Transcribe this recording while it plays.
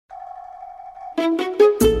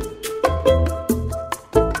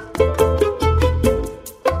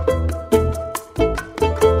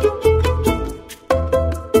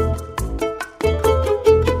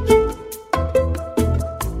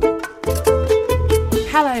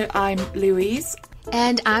Hello, I'm Louise.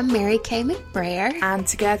 And I'm Mary Kay McBrayer. And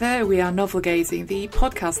together we are Novel Gazing, the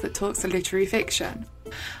podcast that talks literary fiction.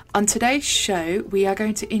 On today's show, we are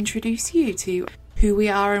going to introduce you to who we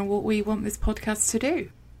are and what we want this podcast to do.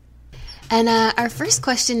 And our first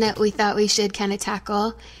question that we thought we should kind of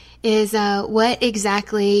tackle is what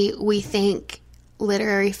exactly we think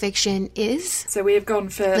literary fiction is. So we have gone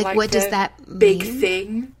for like what does that big mean?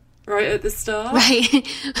 thing right at the start. Right.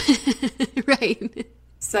 Right.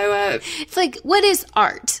 So it's like, what is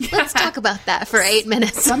art? Let's talk about that for 8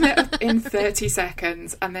 minutes. Sum it up in 30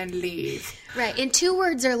 seconds and then leave. Right. In 2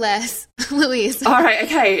 words or less, Louise. All right,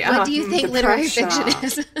 okay. What do you think literary fiction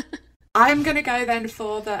is? I'm going to go then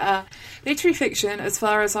for the literary fiction, as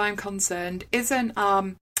far as I'm concerned, isn't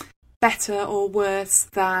better or worse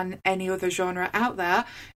than any other genre out there.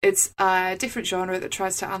 It's a different genre that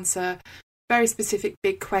tries to answer very specific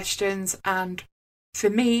big questions, and for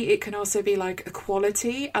me it can also be like a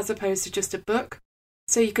quality as opposed to just a book.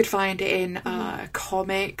 So you could find it in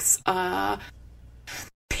comics,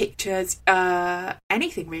 pictures,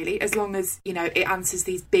 anything really, as long as, you know, it answers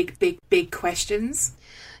these big questions.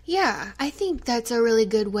 Yeah, I think that's a really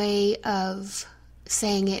good way of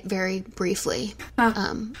saying it very briefly.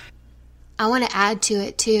 I want to add to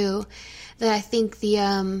it too that I think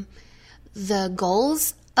the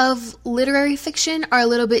goals of literary fiction are a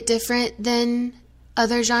little bit different than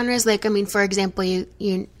other genres. Like, I mean, for example, you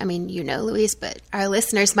know, Louise, but our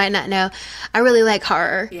listeners might not know. I really like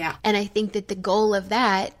horror. Yeah. And I think that the goal of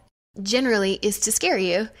that generally is to scare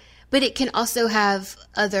you, but it can also have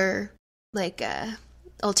other like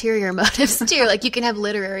ulterior motives too. Like, you can have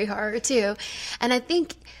literary horror too. And I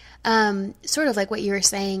think sort of like what you were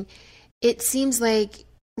saying, it seems like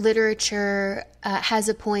literature has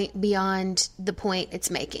a point beyond the point it's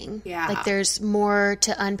making. Yeah. Like, there's more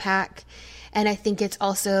to unpack. And I think it's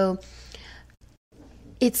also,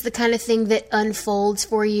 it's the kind of thing that unfolds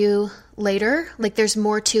for you later. Like, there's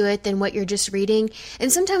more to it than what you're just reading.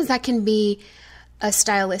 And sometimes that can be a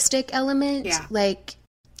stylistic element. Yeah. Like,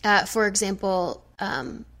 for example,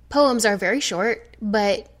 poems are very short,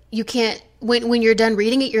 but you can't, when you're done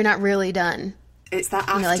reading it, you're not really done. It's that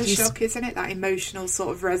aftershock, isn't it? That emotional sort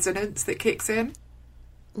of resonance that kicks in.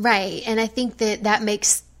 Right. And I think that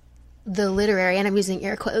makes the literary, and I'm using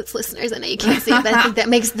air quotes, listeners, I know you can't see it, but I think that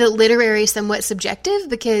makes the literary somewhat subjective,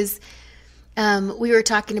 because we were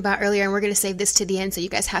talking about earlier, and we're going to save this to the end so you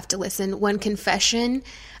guys have to listen, one confession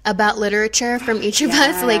about literature from each of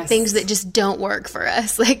us, like things that just don't work for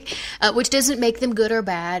us, like which doesn't make them good or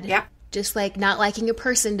bad. Yeah. Just like not liking a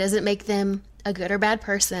person doesn't make them a good or bad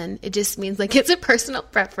person. It just means like it's a personal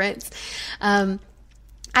preference. I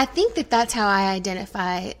think that's how I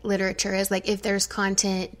identify literature, is like if there's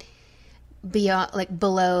content beyond, like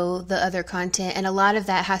below the other content, and a lot of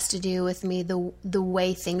that has to do with me the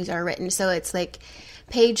way things are written. So it's like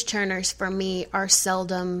page turners for me are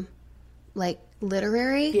seldom like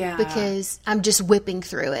literary, because I'm just whipping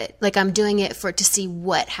through it. Like, I'm doing it to see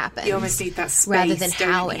what happens. You almost need that space, rather than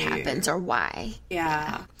how it happens or why.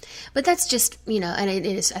 Yeah. But that's just, you know, and it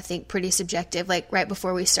is, I think, pretty subjective. Like, right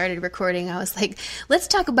before we started recording, I was like, let's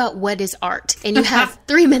talk about what is art. And you have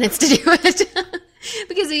 3 minutes to do it.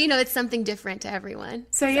 Because, you know, it's something different to everyone.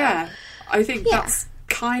 So yeah, I think that's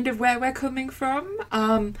kind of where we're coming from.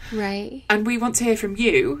 Right. And we want to hear from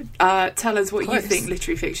you. Tell us what you think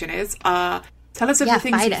literary fiction is. Tell us of the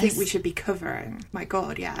things you think we should be covering. My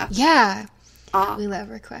God, yeah. Yeah. We love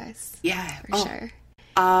requests. Yeah. For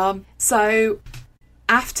sure. So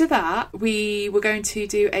after that, we were going to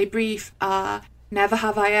do a brief Never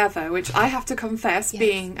Have I Ever, which I have to confess,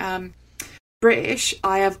 being British,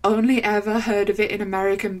 I have only ever heard of it in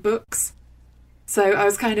American books. So I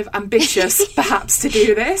was kind of ambitious, perhaps, to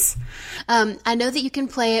do this. I know that you can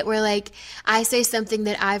play it where, like, I say something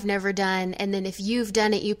that I've never done, and then if you've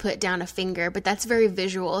done it, you put down a finger. But that's very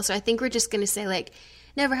visual. So I think we're just going to say, like,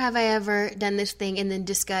 never have I ever done this thing, and then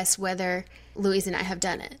discuss whether Louise and I have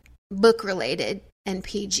done it. Book-related and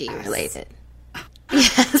PG-related.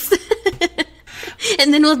 Yes.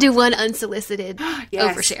 And then we'll do one unsolicited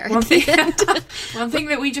overshare. One thing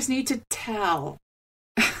that we just need to tell.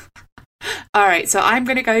 All right, so I'm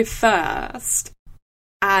going to go first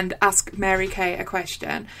and ask Mary Kay a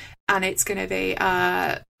question, and it's going to be,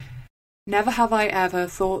 never have I ever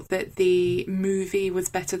thought that the movie was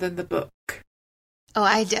better than the book. Oh,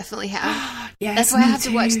 I definitely have. Yes, that's why I have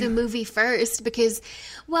to watch the movie first, because,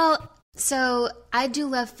 well, so I do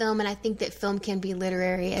love film, and I think that film can be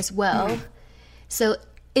literary as well. Mm. So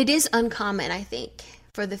it is uncommon, I think,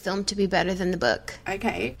 for the film to be better than the book.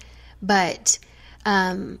 Okay. But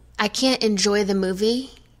I can't enjoy the movie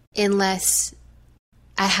unless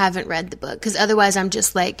I haven't read the book, because otherwise I'm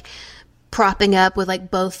just like propping up with like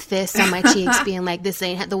both fists on my cheeks being like, this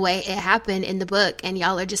ain't the way it happened in the book, and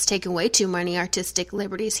y'all are just taking way too many artistic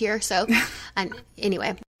liberties here. So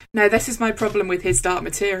anyway. No, this is my problem with his Dark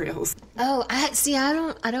Materials. Oh, I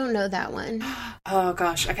don't know that one. Oh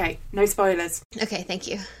gosh, okay, no spoilers. Okay, thank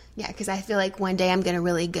you. Yeah, because I feel like one day I'm going to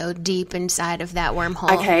really go deep inside of that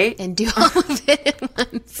wormhole and do all of it at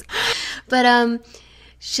once. But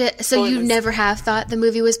so spoilers. You never have thought the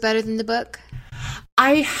movie was better than the book?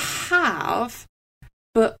 I have,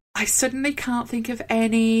 but I suddenly can't think of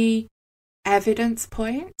any evidence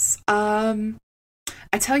points.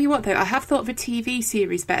 I tell you what, though, I have thought of a TV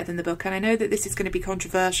series better than the book, and I know that this is going to be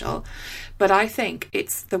controversial, but I think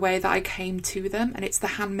it's the way that I came to them, and it's The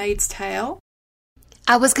Handmaid's Tale.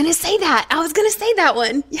 I was going to say that. I was going to say that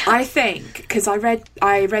one. Yeah. I think, because I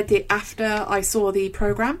read it after I saw the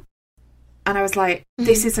programme, and I was like,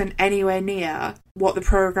 this isn't anywhere near what the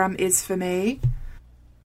programme is for me.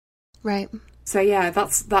 Right. So yeah,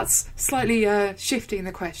 that's slightly shifting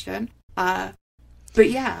the question. But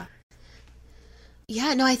yeah.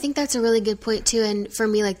 Yeah, no, I think that's a really good point too. And for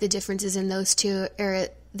me, like, the differences in those two are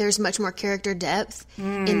there's much more character depth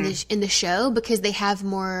in the show, because they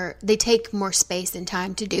take more space and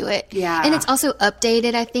time to do it. Yeah. And it's also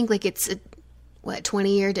updated, I think, like it's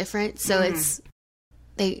 20-year difference. So it's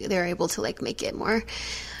they're able to like make it more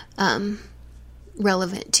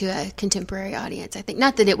relevant to a contemporary audience. I think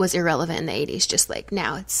not that it was irrelevant in the 80s, just like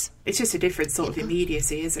now it's just a different sort of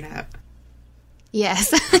immediacy, isn't it?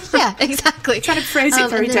 Yes. Yeah, exactly. Trying to phrase it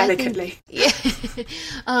very delicately.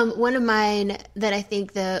 One of mine that I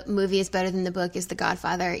think the movie is better than the book is The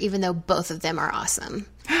Godfather, even though both of them are awesome.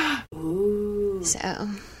 Ooh. So,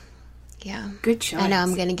 yeah. Good choice. I know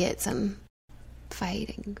I'm going to get some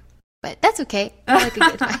fighting, but that's okay. I like a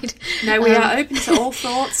good fight. No, we are open to all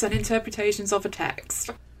thoughts and interpretations of a text.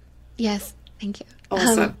 Yes, thank you.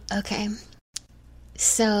 Awesome. Okay.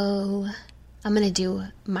 So, I'm going to do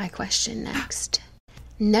my question next.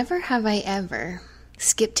 Never have I ever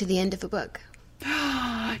skipped to the end of a book.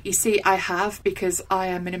 You see, I have, because I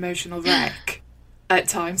am an emotional wreck at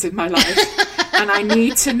times in my life. And I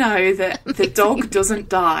need to know that the dog doesn't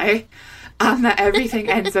die and that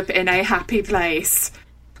everything ends up in a happy place.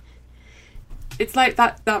 It's like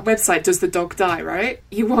that website, Does the Dog Die, right?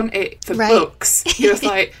 You want it for books. You're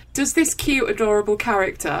like, does this cute, adorable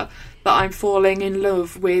character that I'm falling in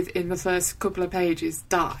love with in the first couple of pages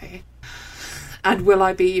die? And will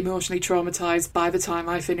I be emotionally traumatised by the time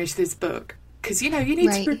I finish this book? Because, you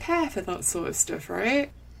need to prepare for that sort of stuff, right?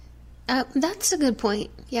 That's a good point,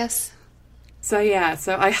 yes. So, yeah,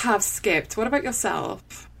 I have skipped. What about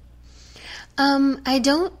yourself?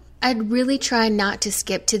 I'd really try not to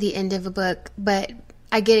skip to the end of a book, but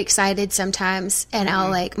I get excited sometimes, and I'll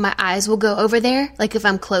my eyes will go over there, like if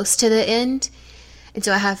I'm close to the end. And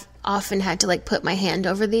so I have often had to put my hand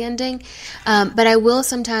over the ending. But I will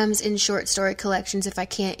sometimes in short story collections, if I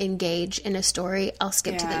can't engage in a story, I'll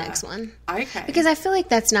skip to the next one. Okay. Because I feel like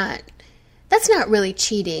that's not really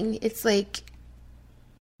cheating. It's like,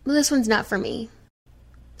 well, this one's not for me,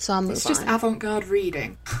 so I'll move on. It's just avant-garde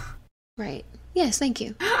reading. Right. Yes, thank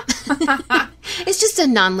you. It's just a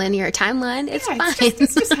non-linear timeline. It's fine.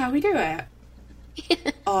 It's just how we do it.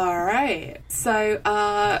 Yeah. All right.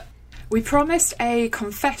 So, we promised a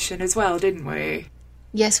confession as well, didn't we?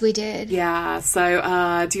 Yes, we did. Yeah.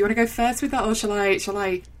 So, do you want to go first with that, or shall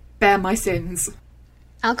I bear my sins?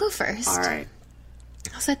 I'll go first. All right.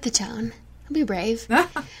 I'll set the tone. I'll be brave.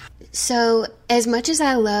 So, as much as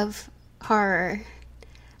I love horror,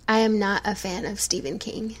 I am not a fan of Stephen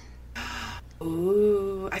King.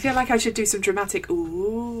 Ooh, I feel like I should do some dramatic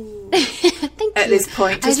ooh Thank at you. this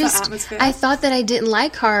point, just for atmosphere. I thought that I didn't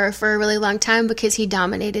like horror for a really long time because he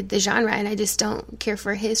dominated the genre, and I just don't care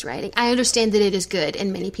for his writing. I understand that it is good,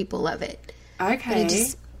 and many people love it.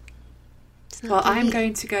 Okay. Well, I'm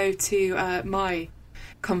going to go to my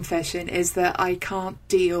confession is that I can't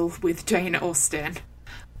deal with Jane Austen.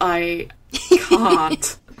 I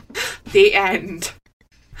can't. The end.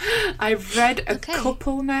 I've read a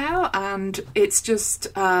couple now, and it's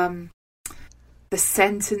just the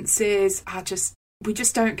sentences are we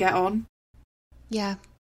just don't get on. Yeah.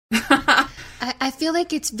 I feel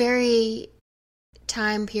like it's very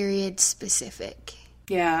time period specific.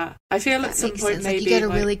 Yeah. I feel at some point maybe you gotta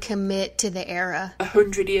really commit to the era.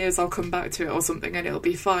 100 years I'll come back to it or something and it'll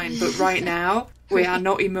be fine. But right now, we are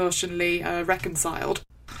not emotionally reconciled.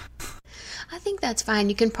 I think that's fine.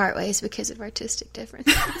 You can part ways because of artistic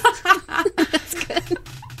differences. That's good.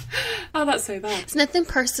 Oh, that's so bad. It's nothing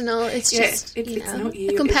personal. It's just, it's not you,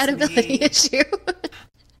 a compatibility issue.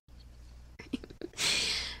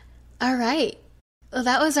 All right. Well,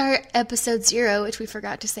 that was our episode 0, which we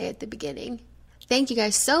forgot to say at the beginning. Thank you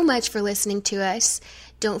guys so much for listening to us.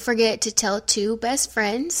 Don't forget to tell 2 best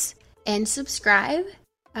friends and subscribe.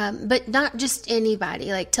 But not just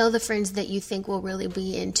anybody. Like, tell the friends that you think will really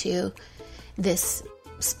be into this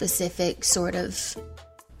specific sort of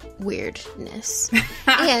weirdness.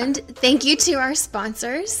 And thank you to our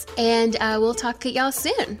sponsors. And we'll talk to y'all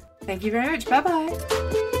soon. Thank you very much. Bye-bye.